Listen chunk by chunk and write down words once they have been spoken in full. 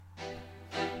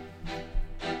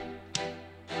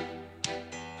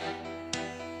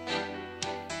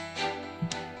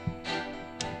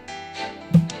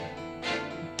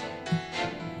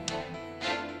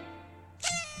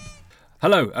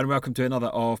Hello and welcome to another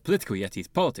of Political Yeti's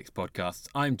Politics Podcasts.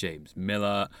 I'm James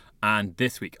Miller and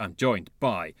this week I'm joined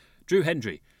by Drew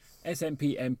Hendry,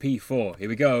 SNP MP4. Here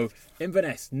we go.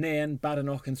 Inverness, Nairn,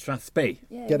 Badenoch and Strathspey.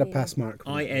 Get a pass mark.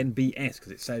 INBS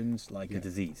because it sounds like a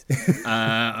disease.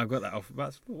 I've got that off.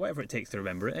 That's whatever it takes to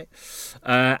remember it.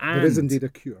 There is indeed a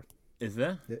cure. Is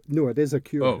there? No, it is a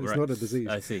cure. Oh, it's right. not a disease.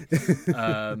 I see.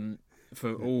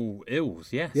 For all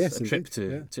ills, yes. A trip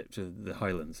to the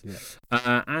Highlands.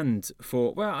 Yeah. And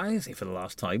for, well, I say for the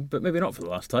last time, but maybe not for the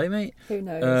last time, mate. Who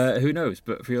knows? Who knows?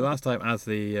 But for your last time as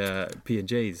the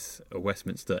P&J's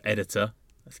Westminster editor,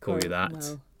 let's call you that.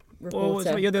 Well,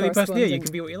 reporter, you're the only person here. You can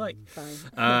be what you like.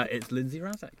 Fine. It's Lindsay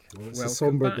Razak. Well, it's a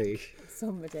sombre day.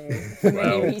 Sombre day, for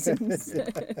many reasons.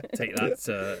 Take that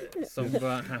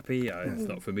sombre, happy. It's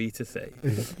not for me to say.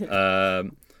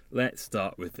 Let's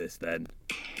start with this then.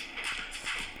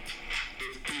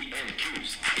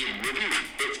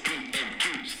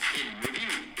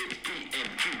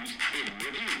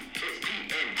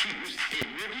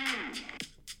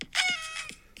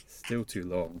 Still too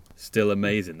long. Still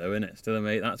amazing though, isn't it? Still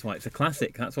amazing. That's why it's a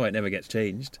classic. That's why it never gets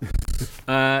changed.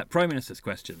 Prime Minister's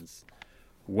questions.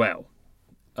 Well,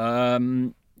 what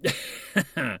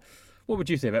would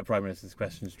you say about Prime Minister's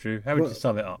questions, Drew? How would you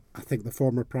sum it up? I think the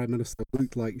former Prime Minister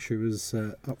looked like she was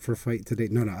up for a fight today.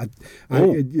 No.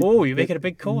 You're making a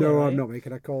big call. No, right? I'm not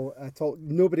making a call at all.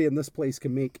 Nobody in this place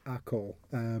can make a call.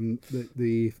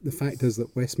 The fact is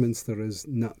that Westminster is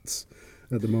nuts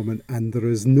at the moment, and there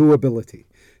is no ability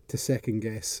to second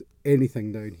guess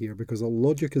anything down here because the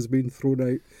logic has been thrown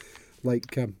out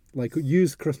like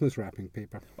used Christmas wrapping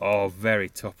paper. Oh, very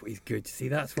top. He's good. See,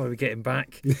 that's why we're getting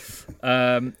back.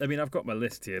 I mean, I've got my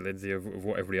list here, Lindsay, of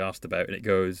what everybody asked about, and it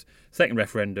goes second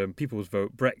referendum, people's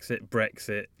vote,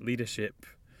 Brexit, leadership,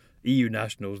 EU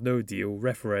nationals, no deal,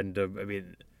 referendum. I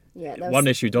mean, one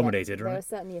issue dominated, right? There was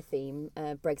certainly a theme,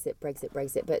 Brexit,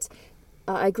 but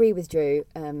I agree with Drew.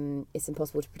 It's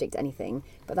impossible to predict anything.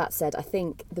 But that said, I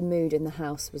think the mood in the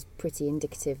House was pretty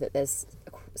indicative that there's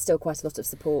still quite a lot of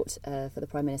support for the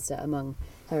Prime Minister among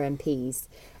her MPs.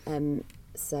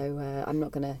 So I'm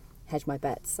not going to hedge my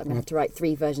bets. I'm going to have to write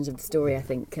 3 versions of the story, I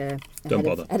think, ahead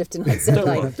of tonight's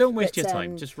deadline. Don't waste your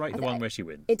time. Just write the one where she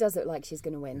wins. It does look like she's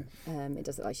going to win.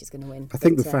 I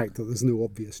think the fact that there's no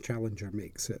obvious challenger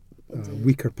makes it a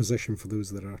weaker position for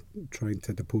those that are trying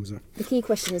to depose her. The key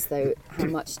question is, though, how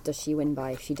much does she win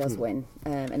by if she does win?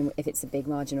 And if it's a big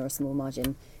margin or a small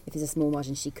margin. If it's a small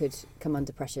margin, she could come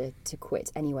under pressure to quit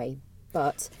anyway.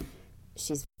 But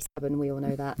she's stubborn, we all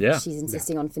know that. Yeah. She's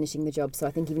insisting on finishing the job. So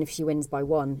I think even if she wins by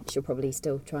 1, she'll probably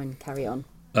still try and carry on.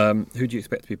 Who do you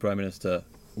expect to be Prime Minister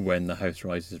when the House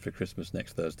rises for Christmas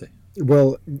next Thursday?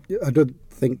 Well, I don't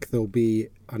think there'll be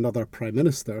another Prime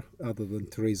Minister other than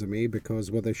Theresa May,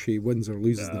 because whether she wins or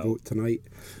loses the vote tonight,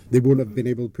 they won't have been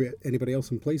able to put anybody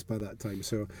else in place by that time.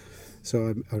 So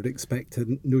I would expect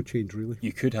no change, really.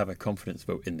 You could have a confidence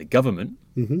vote in the government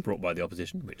brought by the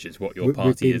opposition, which is what your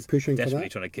party is desperately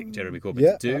trying to kick Jeremy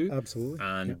Corbyn to do. Absolutely.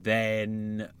 And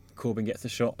then Corbyn gets a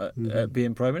shot at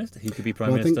being Prime Minister. He could be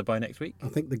Prime Minister by next week. I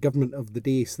think the government of the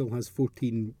day still has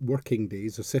 14 working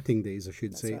days, or sitting days, I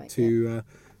should say, to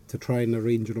try and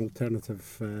arrange an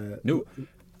alternative.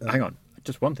 Hang on.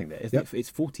 Just one thing there.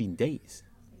 It's 14 days.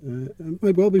 It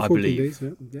might well be 14 days.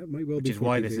 Yeah, it might well be. Which is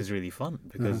why this is really fun,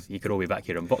 because you could all be back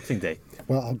here on Boxing Day.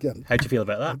 Well, how do you feel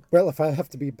about that? Well, if I have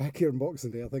to be back here on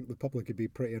Boxing Day, I think the public would be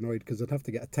pretty annoyed because I'd have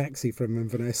to get a taxi from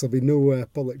Inverness. There'll be no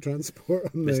public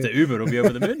transport. Mr. Uber will be over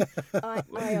the moon. I,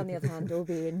 on the other hand, will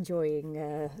be enjoying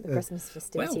the Christmas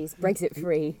festivities, Brexit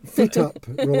free. Feet up,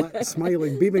 relaxed,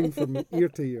 smiling, beaming from ear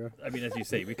to ear. I mean, as you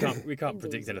say, we can't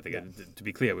predict anything. And to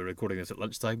be clear, we're recording this at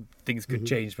lunchtime. Things could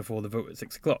change before the vote at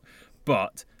 6:00.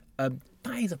 But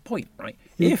that is a point, right?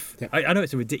 I know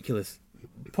it's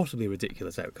possibly a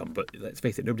ridiculous outcome, but let's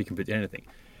face it, nobody can predict anything.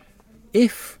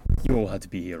 If you all had to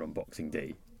be here on Boxing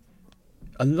Day,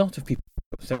 a lot of people,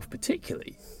 yourself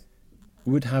particularly,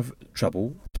 would have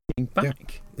trouble being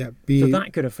back. So that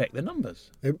could affect the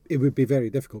numbers. It would be very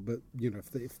difficult, but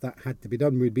if that had to be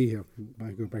done, we'd be here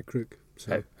by crook.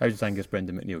 So how does Angus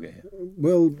Brendan McNeil get here?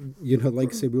 Well, like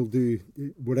I say, we'll do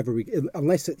whatever we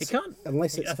unless it's he can't.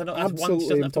 Unless it's absolutely impossible.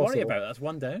 Doesn't have to worry about it. That's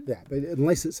one down. Yeah, but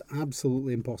unless it's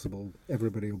absolutely impossible,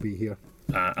 everybody will be here.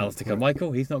 Alistair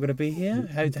Carmichael, he's not going to be here.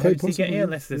 How does he get here?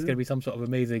 Unless there's going to be some sort of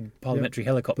amazing parliamentary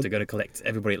helicopter going to collect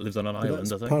everybody that lives on an island.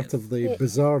 That's part of the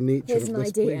bizarre nature of this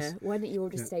place. Here's an idea. Why don't you all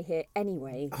just stay here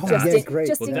anyway? Great.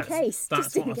 Just in case.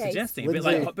 That's what I'm suggesting. A bit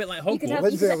like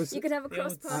Hogwarts. You could have a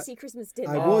cross-party Christmas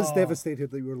dinner. I was devastated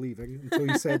devastated that you were leaving until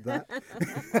you said that. Do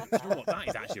you know what? That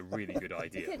is actually a really good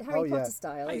idea. Harry Potter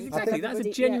style. Exactly, that's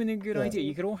a genuinely good idea.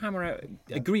 You could all hammer out,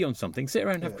 agree on something, sit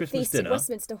around and have Christmas Feast at dinner.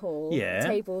 Westminster Hall. Yeah.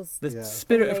 Tables. The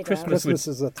spirit of laid out. Christmas. Christmas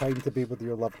is a time to be with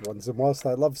your loved ones, and whilst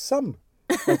I love some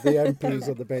of the MPs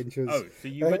on the benches... Oh, so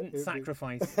you wouldn't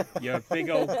sacrifice your big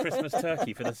old Christmas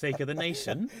turkey for the sake of the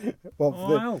nation? Well,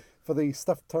 Wow. for the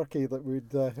stuffed turkey that we'd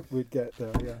get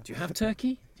there, yeah. Do you have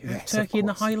turkey? Do you have Yes, turkey of in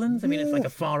the course. Highlands? I mean, it's like a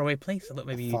faraway place. I thought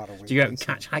maybe Faraway do you go out and place.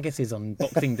 catch haggises on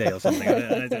Boxing Day or something?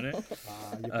 I don't know.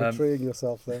 You're betraying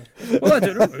yourself there. Well, I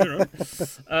don't know.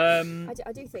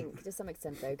 I do think, to some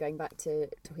extent, though, going back to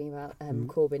talking about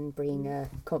Corbyn bringing a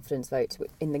confidence vote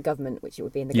in the government, which it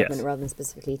would be in the Yes. government rather than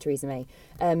specifically Theresa May,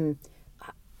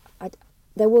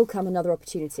 there will come another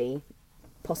opportunity,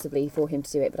 possibly, for him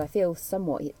to do it. But I feel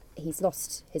somewhat he's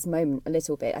lost his moment a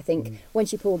little bit. I think when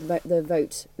she pulled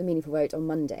the meaningful vote on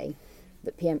Monday,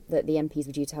 that the MPs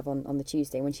were due to have on the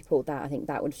Tuesday. When she pulled that, I think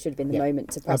that should have been the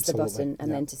moment to press the button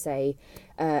and then to say,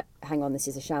 "Hang on, this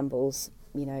is a shambles."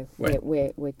 You know,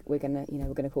 we're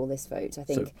gonna call this vote. I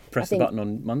think. So press the button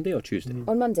on Monday or Tuesday?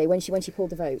 On Monday when she pulled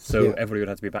the vote. So everybody would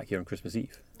have to be back here on Christmas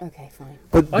Eve. Okay, fine.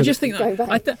 I just think Go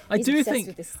that back. I He's do obsessed think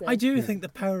with this, I do think the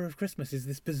power of Christmas is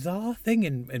this bizarre thing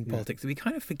in politics that we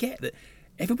kind of forget that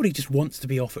everybody just wants to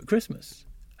be off at Christmas.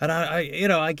 And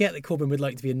I get that Corbyn would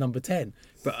like to be in number 10,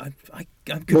 but I'm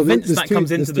convinced that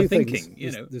comes into the thinking.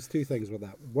 There's two things with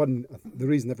that. One, the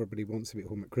reason everybody wants to be at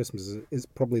home at Christmas is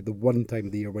probably the one time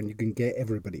of the year when you can get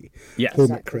everybody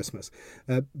home at Christmas.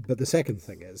 But the second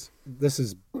thing is, this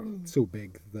is so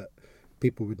big that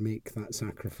people would make that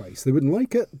sacrifice. They wouldn't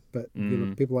like it, but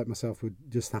people like myself would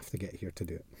just have to get here to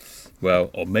do it. Well,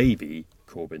 or maybe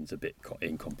Corbyn's a bit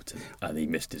incompetent and he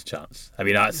missed his chance. I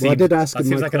mean, that I did ask him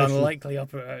seems my like an question. unlikely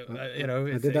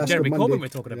it's Jeremy Corbyn we're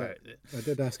talking about. I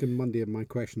did ask him Monday in my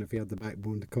question if he had the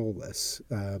backbone to call this.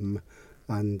 And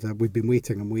we've been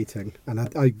waiting and waiting. And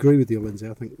I agree with you, Lindsay.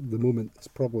 I think the moment is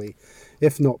probably,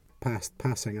 if not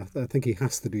passing, I think he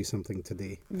has to do something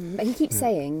today. But he keeps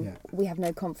saying, we have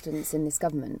no confidence in this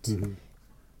government.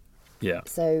 Yeah.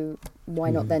 So why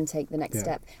not then take the next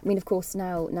step? I mean, of course,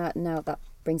 now that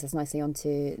brings us nicely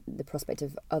onto the prospect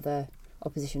of other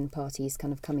opposition parties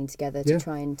kind of coming together to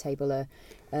try and table a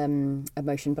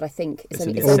motion. But I think it's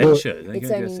only the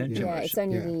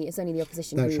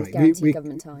opposition That's who right. guarantee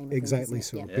government time. Exactly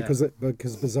so. Yeah.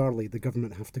 Because bizarrely the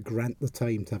government have to grant the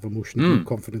time to have a motion of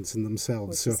confidence in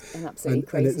themselves. Which is an absolutely and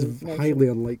crazy it's notion. highly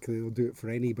unlikely they'll do it for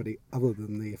anybody other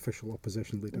than the official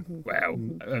opposition leader. Well,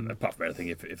 apart from anything,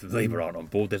 if Labour aren't on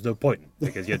board, there's no point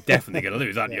because you're definitely going to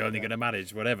lose, aren't you? You're only going to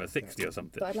manage 60 or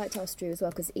something. But I'd like to ask Drew as well,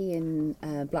 because Ian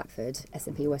Blackford,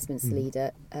 SNP Westminster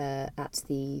leader, at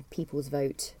the People's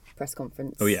Vote press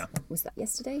conference. Oh yeah, was that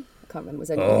yesterday? I can't remember. I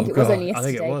think it was only yesterday.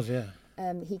 I think it was.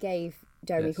 Yeah. He gave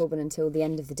Jeremy Corbyn until the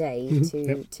end of the day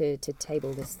to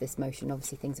table this motion.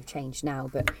 Obviously, things have changed now,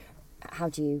 but how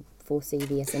do you foresee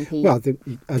the SNP? Well, I think,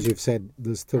 as you've said,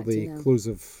 there's till the close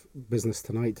of business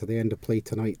tonight, to the end of play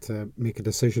tonight, to make a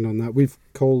decision on that. We've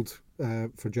called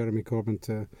for Jeremy Corbyn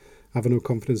to have a no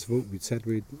confidence vote. We'd said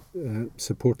we'd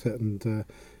support it, and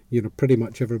pretty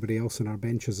much everybody else on our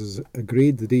benches has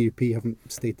agreed. The DUP haven't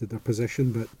stated their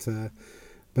position,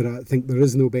 but I think there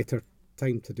is no better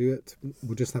time to do it.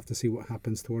 We'll just have to see what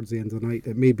happens towards the end of the night.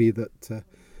 It may be that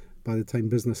by the time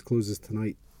business closes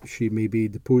tonight, she may be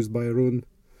deposed by her own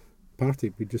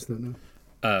party. We just don't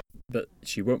know. But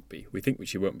she won't be. We think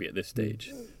she won't be at this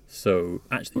stage. So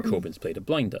actually Corbyn's played a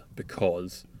blinder,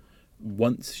 because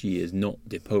once she is not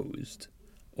deposed,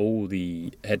 all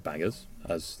the headbangers,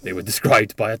 as they were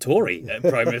described by a Tory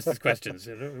Prime Minister's questions,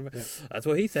 that's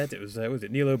what he said. It was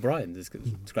it Neil O'Brien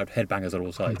described headbangers on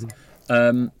all sides.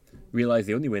 Realise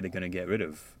the only way they're going to get rid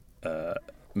of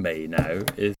May now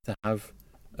is to have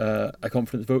a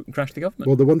confidence vote and crash the government.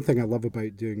 Well, the one thing I love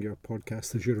about doing your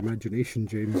podcast is your imagination,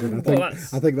 James, and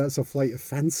I think that's a flight of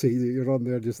fancy that you're on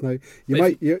there just now.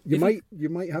 You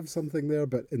might have something there,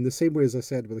 but in the same way as I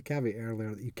said with the caveat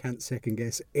earlier that you can't second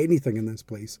guess anything in this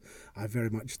place, I very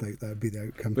much doubt that would be the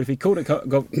outcome. But if he called a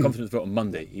confidence vote on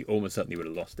Monday, he almost certainly would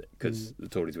have lost it, because the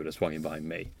Tories would have swung him behind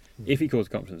May. If he calls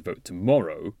a confidence vote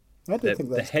tomorrow, I don't think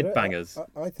that's the headbangers.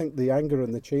 I think the anger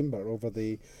in the chamber over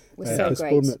the so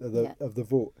postponement great. of the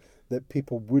vote, that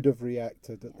people would have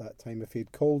reacted at that time if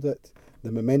he'd called it.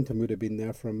 The momentum would have been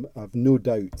there I've no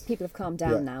doubt. People have calmed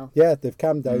down now. Yeah, they've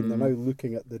calmed down. They're now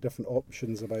looking at the different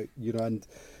options about,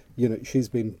 she's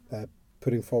been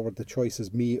putting forward the choice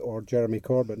as me or Jeremy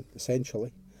Corbyn,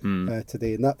 essentially,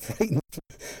 today. And that frightened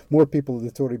more people in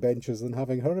the Tory benches than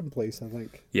having her in place, I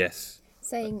think. Yes.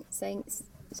 Saying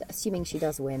assuming she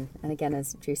does win, and again,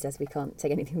 as Drew says, we can't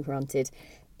take anything for granted.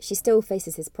 She still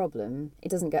faces this problem.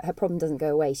 Her problem doesn't go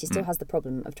away. She still has the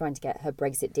problem of trying to get her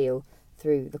Brexit deal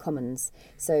through the Commons.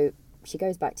 So she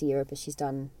goes back to Europe as she's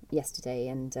done yesterday,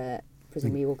 and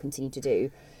presumably will continue to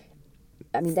do.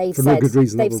 I mean, they've said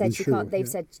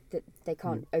that they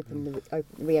can't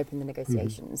reopen the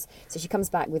negotiations. So she comes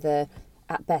back with a,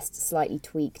 at best, slightly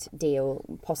tweaked deal,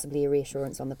 possibly a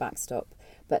reassurance on the backstop.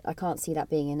 But I can't see that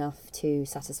being enough to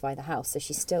satisfy the House. So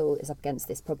she still is up against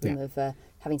this problem of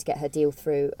having to get her deal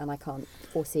through, and I can't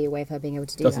foresee a way of her being able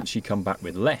to do that. Doesn't she come back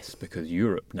with less because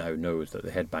Europe now knows that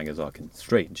the headbangers are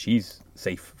constrained? She's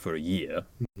safe for a year,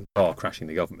 are crashing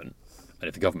the government. And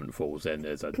if the government falls, then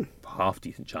there's a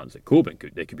half-decent chance that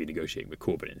they could be negotiating with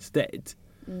Corbyn instead.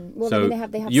 Well, so I mean,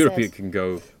 they have Europe said, can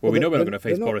go, well, we know we're not going to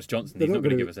face Boris Johnson. He's not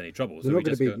going to give us any trouble. They're not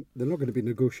going to be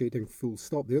negotiating full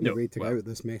stop. The only way to get out of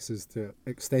this mess is to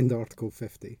extend Article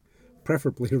 50,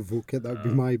 preferably revoke it. That would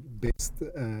be my best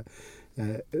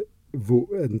vote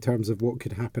in terms of what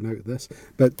could happen out of this.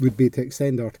 But would be to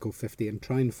extend Article 50 and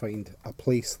try and find a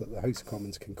place that the House of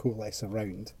Commons can coalesce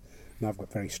around. And I've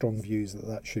got very strong views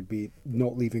that should be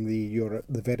not leaving the Europe,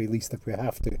 the very least if we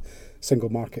have to, single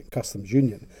market customs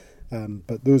union.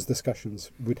 But those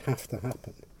discussions would have to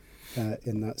happen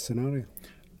in that scenario.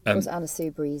 Of course, Anna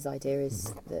Soubry's idea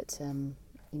is that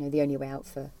the only way out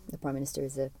for the Prime Minister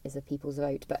is a people's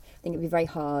vote. But I think it would be very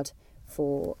hard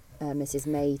for Mrs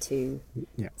May to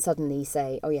suddenly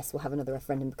say, "Oh yes, we'll have another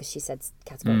referendum," because she said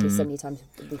categorically so many times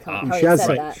we can't. She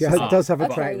does have a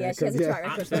track record. She has a track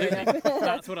record. Absolutely.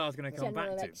 That's what I was going to come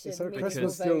back to. So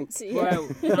Christmas Well,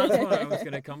 that's what I was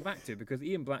going to come back to, because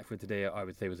Ian Blackford today, I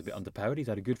would say, was a bit underpowered. He's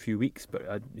had a good few weeks,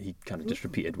 but he kind of just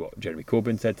repeated what Jeremy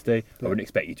Corbyn said today. I wouldn't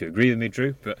expect you to agree with me,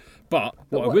 Drew, but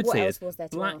what I would say is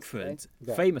Blackford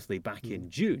famously back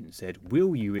in June said,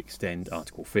 "Will you extend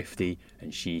Article 50?"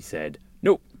 And she said,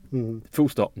 "No." Full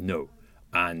stop, no.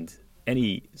 And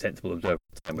any sensible observer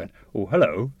went, "Oh,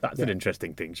 hello, that's an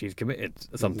interesting thing. She's committed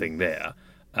something there."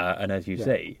 And as you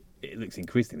say, it looks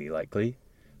increasingly likely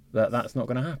that that's not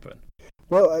going to happen.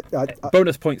 Well,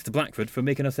 bonus points to Blackford for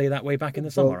making us say that way back in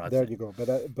the summer. There you go.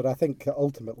 But I think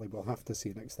ultimately we'll have to see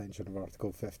an extension of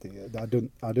Article 50. I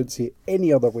don't see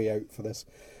any other way out for this.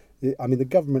 I mean, the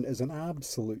government is an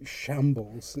absolute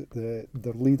shambles. Their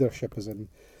leadership is in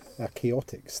a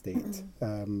chaotic state.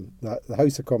 The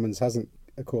House of Commons hasn't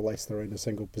coalesced around a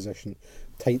single position.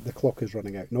 The clock is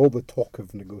running out, and all the talk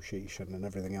of negotiation and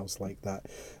everything else like that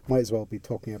might as well be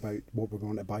talking about what we're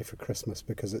going to buy for Christmas,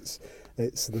 because it's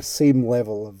the same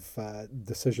level of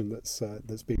decision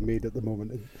that's being made at the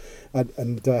moment,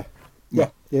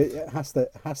 it has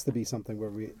to be something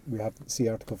where we have to see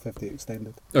Article 50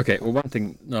 extended. Okay, well, another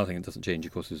thing that doesn't change,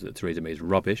 of course, is that Theresa May is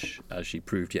rubbish, as she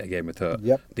proved yet again with her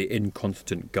the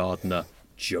inconstant gardener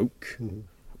joke.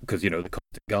 Because, the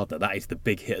Constant Gardener, that is the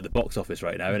big hit at the box office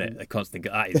right now, isn't it? The Constant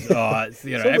Gardener,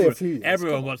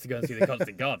 everyone wants to go and see the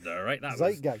Constant Gardener, right? That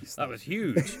was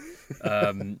huge.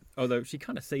 Although she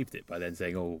kind of saved it by then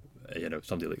saying,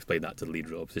 somebody will explain that to the leader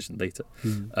of the opposition later.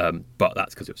 But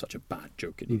that's because it was such a bad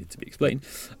joke, it needed to be explained.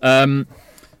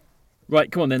 Right,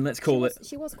 come on then, let's call it.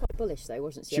 She was quite bullish though,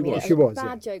 wasn't she? She was.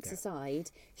 Bad jokes aside,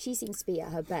 she seems to be at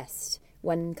her best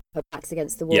when her back's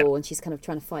against the wall and she's kind of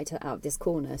trying to fight her out of this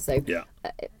corner. So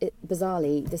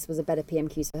bizarrely, this was a better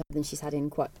PMQ for her than she's had in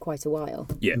quite a while.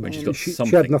 Yeah, when she's got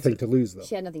something. She had nothing to lose though.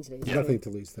 She had nothing to lose. Nothing to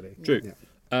lose today. True.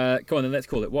 Yeah. Come on then, let's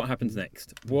call it. What happens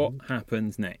next? What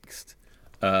happens next?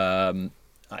 We've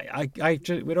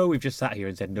just sat here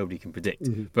and said nobody can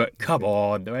predict, but come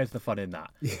on, where's the fun in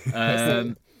that?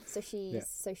 So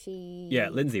she. Yeah,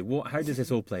 Lindsay. How does this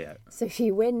all play out? So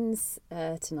she wins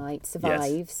tonight,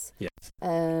 survives,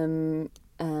 and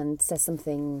says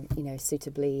something,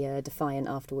 suitably defiant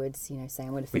afterwards. Saying, "I'm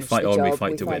going to finish the job." We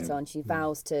fight to win. On. She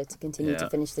vows to continue to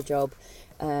finish the job.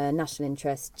 National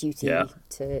interest, duty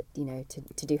to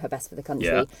do her best for the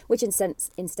country. Which,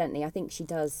 incidentally, I think she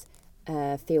does.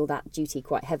 Feel that duty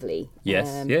quite heavily. Yes.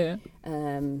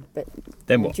 But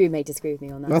then what? Drew may disagree with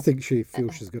me on that. I think she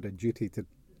feels she's got a duty to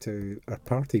her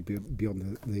party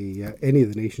beyond any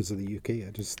of the nations of the UK.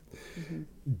 I just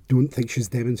don't think she's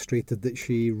demonstrated that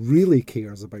she really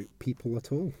cares about people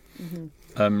at all.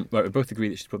 We both agree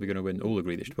that she's probably going to win. All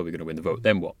agree that she's probably going to win the vote.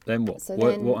 Then what? So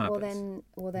what happens?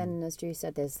 Well, then, as Drew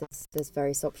said, there's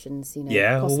various options.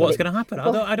 What's going to happen?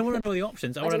 I don't want to know the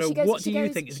options. I want to know what do you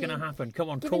think is going to happen. Come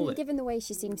on, call it. Given the way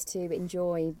she seems to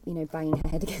enjoy, banging her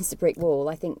head against a brick wall,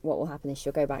 I think what will happen is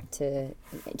she'll go back to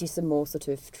do some more sort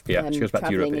of she goes back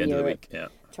to Europe at the end of the week.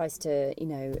 Tries to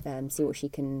see what she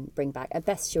can bring back. At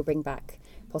best, she'll bring back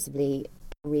possibly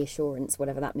reassurance,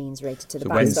 whatever that means, related to the So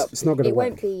when's- backstop. It's not gonna It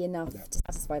won't work. be enough to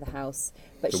satisfy the House.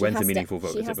 But So she when's has the meaningful to,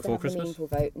 vote? She Is it has to before have the Christmas? meaningful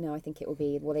vote. No, I think it will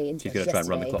be. Well, they She's indicated going to try and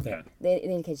run the yesterday. clock down. They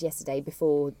indicated yesterday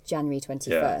before January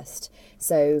 21st.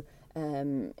 So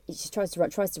she tries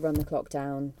to run the clock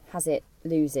down. Has it,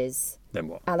 loses. Then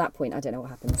what? At that point, I don't know what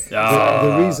happens.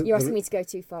 The reason, You're asking me to go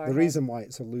too far. The ahead. reason why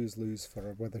it's a lose-lose for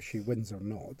her, whether she wins or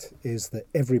not, is that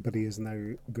everybody is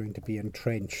now going to be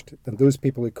entrenched, and those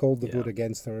people who called the vote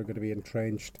against her are going to be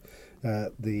entrenched.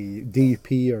 The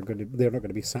DUP they're not going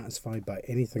to be satisfied by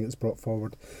anything that's brought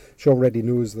forward. She already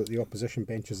knows that the opposition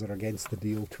benches are against the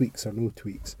deal, tweaks or no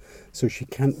tweaks, so she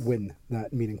can't win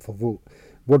that meaningful vote.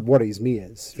 What worries me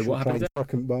is So what happens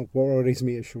what worries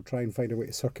me is she'll try and find a way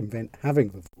to circumvent having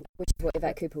the vote. Which is what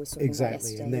Yvette Cooper was talking about Exactly,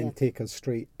 yesterday. and then yeah. take us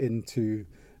straight into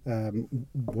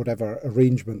whatever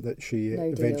arrangement that she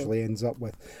No deal. eventually ends up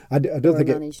with. I don't Or a think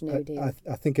managed no I, deal.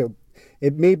 I think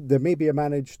there may be a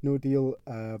managed no deal.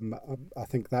 I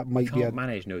think that might be Can't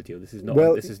manage no deal. This is not.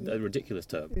 Well- This is a ridiculous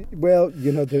term. well,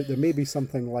 there may be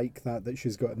something like that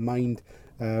she's got in mind.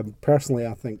 Personally,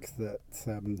 I think that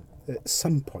at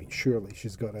some point, surely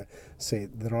she's got to say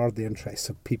there are the interests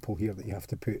of people here that you have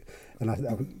to put. And I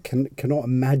cannot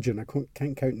imagine, I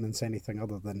can't countenance anything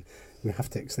other than we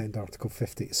have to extend Article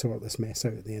 50 to sort this mess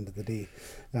out at the end of the day.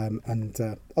 And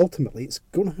ultimately, it's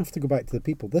going to have to go back to the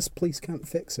people. This place can't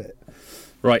fix it.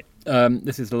 Right.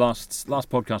 This is the last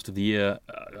podcast of the year.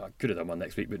 I could have done one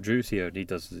next week, but Drew's here, and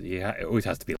it always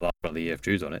has to be the last one of the year if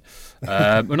Drew's on it.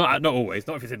 Well, not always.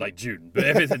 Not if it's in like June, but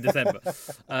if it's in December.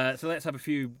 So let's have a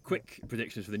few quick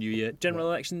predictions for the new year. General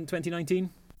election 2019.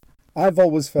 I've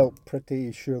always felt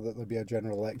pretty sure that there'll be a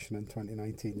general election in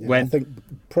 2019. Yeah. When? I think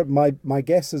my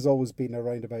guess has always been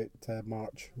around about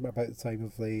March, about the time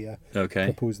of the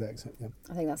proposed exit. Yeah.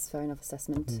 I think that's a fair enough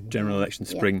assessment. General election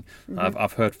Yeah. spring.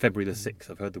 I've heard February the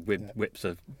 6th. I've heard the whips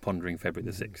are pondering February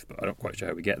the 6th, but I'm not quite sure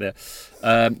how we get there.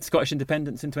 Scottish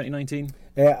independence in 2019.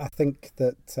 I think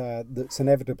that's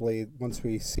inevitably, once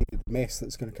we see the mess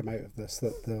that's going to come out of this,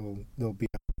 that there'll be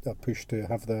a push to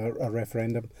have a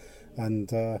referendum.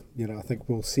 And, I think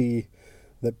we'll see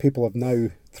that people have now,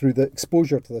 through the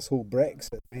exposure to this whole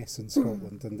Brexit mess in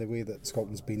Scotland and the way that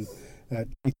Scotland's been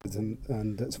treated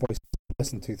and its voice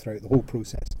listened to throughout the whole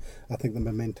process, I think the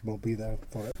momentum will be there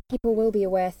for it. People will be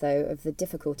aware, though, of the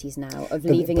difficulties now of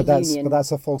leaving but a that's, union. But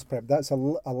that's a false premise. That's a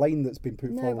line that's been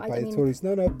put forward by the Tories.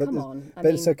 No, but come on. but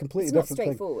it's a completely it's not different thing.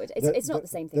 straightforward. It's not the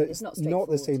same thing. It's not straightforward.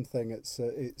 Not the same thing.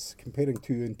 It's comparing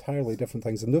two entirely different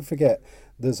things. And don't forget,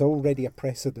 there's already a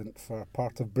precedent for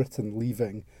part of Britain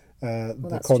leaving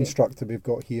the construct that we've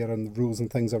got here and the rules and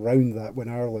things around that when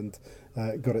Ireland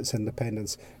got its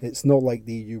independence. It's not like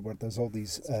the EU where there's all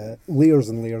these layers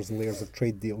and layers and layers of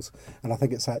trade deals. And I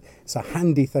think it's a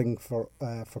handy thing for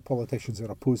politicians who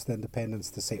are opposed to independence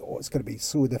to say, it's going to be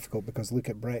so difficult because look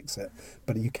at Brexit.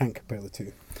 But you can't compare the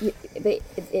two.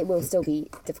 It will still be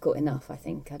difficult enough, I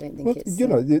think. I don't think it's...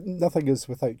 nothing is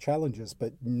without challenges,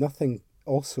 but nothing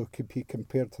also could be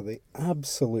compared to the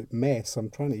absolute mess.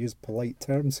 I'm trying to use polite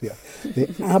terms here.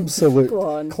 The absolute Go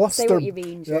on, cluster. say what you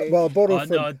mean, Drew. Well,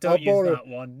 No, don't use that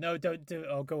one. No, don't do it.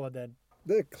 Oh, go on then.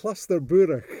 The cluster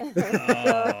burach.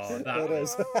 That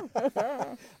is.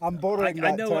 I'm borrowing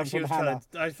I that know term what she from was Hannah.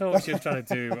 I thought what she was trying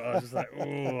to do, but I was just like, I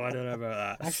don't know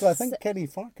about that. Actually, I think Kenny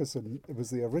Farquharson was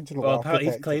the original Well, apparently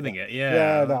he's architect of claiming that. it,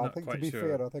 yeah. no, I'm I not think to quite be sure.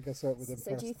 fair, I think I saw it with him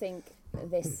So first. do you think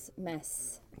this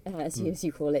mess, as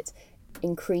you call it,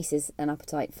 increases an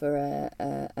appetite for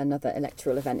another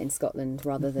electoral event in Scotland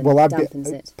rather than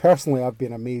dampens it? Personally, I've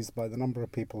been amazed by the number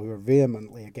of people who are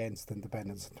vehemently against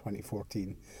independence in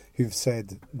 2014, who've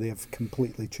said they have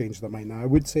completely changed their mind. Now, I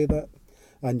would say that,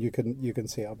 and you can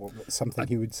say something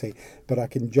he would say, but I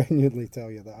can genuinely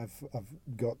tell you that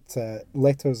I've got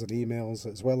letters and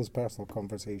emails as well as personal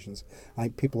conversations. I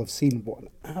think people have seen what an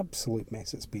absolute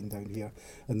mess it's been down here,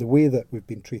 and the way that we've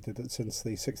been treated since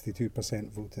the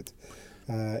 62% voted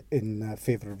in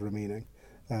favour of remaining.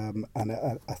 And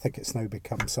I think it's now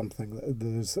become something that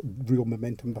there's real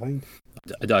momentum behind.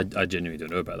 I genuinely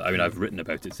don't know about that. I mean, I've written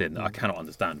about it saying that I cannot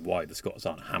understand why the Scots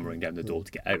aren't hammering down the door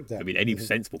to get out. Yeah. I mean, any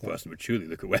sensible person would surely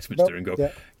look at Westminster and go,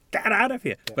 get out of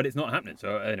here. Yeah. But it's not happening.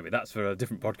 So anyway, that's for a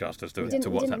different podcast as to what's We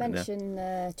didn't happening there.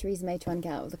 mention Theresa May trying to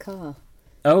get out of the car.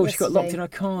 Oh, she got yesterday. locked in her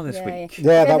car this week.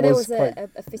 Yeah, that there was was quite-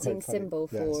 a fitting quite funny, symbol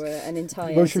yes. for an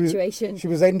entire Well, situation. She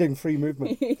was ending free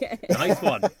movement. Nice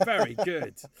one. Very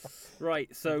good.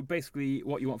 Right, so basically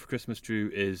what you want for Christmas,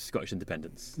 Drew, is Scottish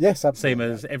independence. Yes, absolutely.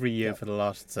 Same as every year for the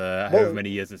last however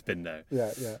many years it's been now.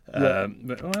 Yeah.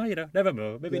 But, well, never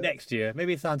more. Maybe next year.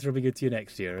 Maybe Santa will be good to you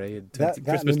next year. Eh? That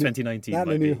Christmas and a new- 2019 That and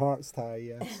might a new be. Hearts tie,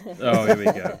 yes. Oh, here we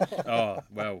go. Oh,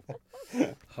 well,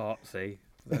 Hearts, eh?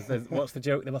 What's the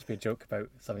joke? There must be a joke about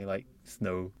something like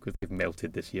snow because they've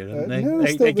melted this year, haven't they? No,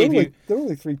 they're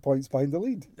only 3 points behind the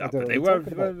lead. But they were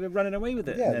running away with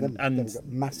it. Yeah, and they've got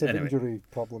massive injury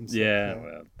problems. Yeah,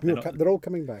 well, they're all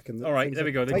coming back. And all right, there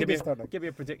we go. Then give me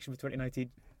a prediction for 2019.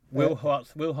 Will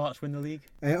Hearts win the league?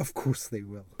 Of course they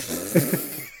will.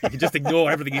 You can just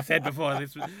ignore everything he said before.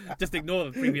 Just ignore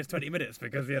the previous 20 minutes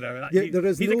because he's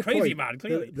a crazy man.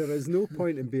 Clearly, there is no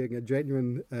point in being a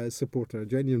genuine supporter, a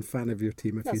genuine fan of your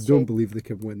team if That's you true. don't believe they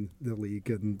can win the league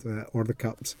and or the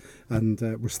cups. And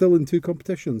we're still in 2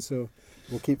 competitions, so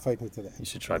we'll keep fighting to the end. you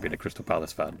should try being a Crystal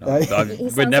Palace fan. He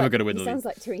We're never going to win He the league. sounds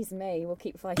like Theresa May. We'll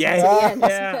keep fighting Yeah, to the end.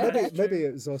 yeah. Maybe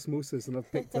it's osmosis, and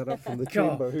I've picked that up from the God,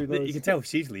 chamber. Who knows? you can tell if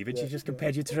she's leaving. She's just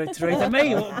compared you to Theresa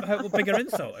May. What bigger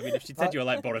insult? I mean, if she said you were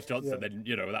like Boris Johnson, then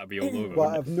that would be all over. Well,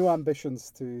 I wouldn't have no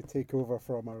ambitions to take over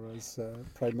from her as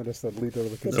Prime Minister and leader of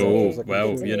the it? Conservatives. Oh,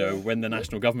 well, when the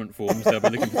national government forms, they'll be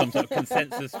looking for some sort of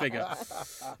consensus figure.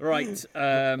 Right,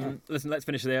 listen, let's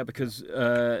finish there because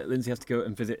Lindsay has to go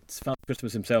and visit Father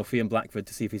Christmas himself, Ian Blackford,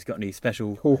 to see if he's got any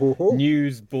special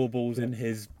news baubles in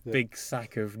his big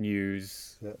sack of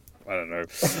news. Yeah. I don't know.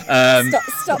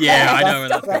 Stop yeah, there. I know.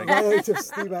 Stop That's there. Relative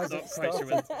steam as not it quite sure.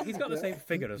 started. He's got the same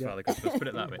figure as Father Christmas, put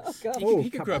it that way. God.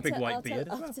 He could grow a big white beard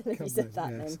as well. After you said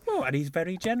that, Yes. then. Oh, and he's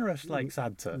very generous like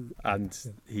Santa. And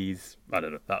he's, I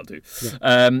don't know, that'll do.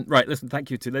 Yeah. Right, listen,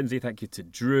 thank you to Lindsay, thank you to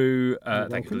Drew, thank you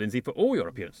to welcome. Lindsay for all your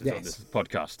appearances on Yes. this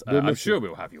podcast. We'll I'm miss sure you.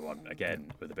 we'll have you on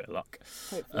again with a bit of luck.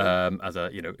 Hopefully. As a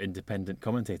independent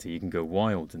commentator, you can go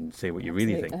wild and say what you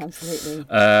really think. Absolutely.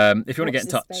 If you want to get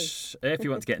in Watch touch, this if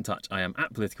you want to get in touch, I am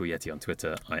at Political Yeti on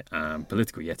Twitter. I am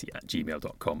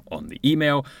politicalyeti@gmail.com on the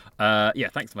email.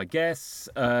 Thanks to my guests.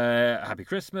 Happy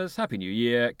Christmas, Happy New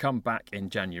Year. Come back in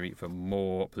January for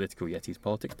more Political Yeti's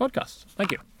Politics podcasts.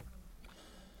 Thank you.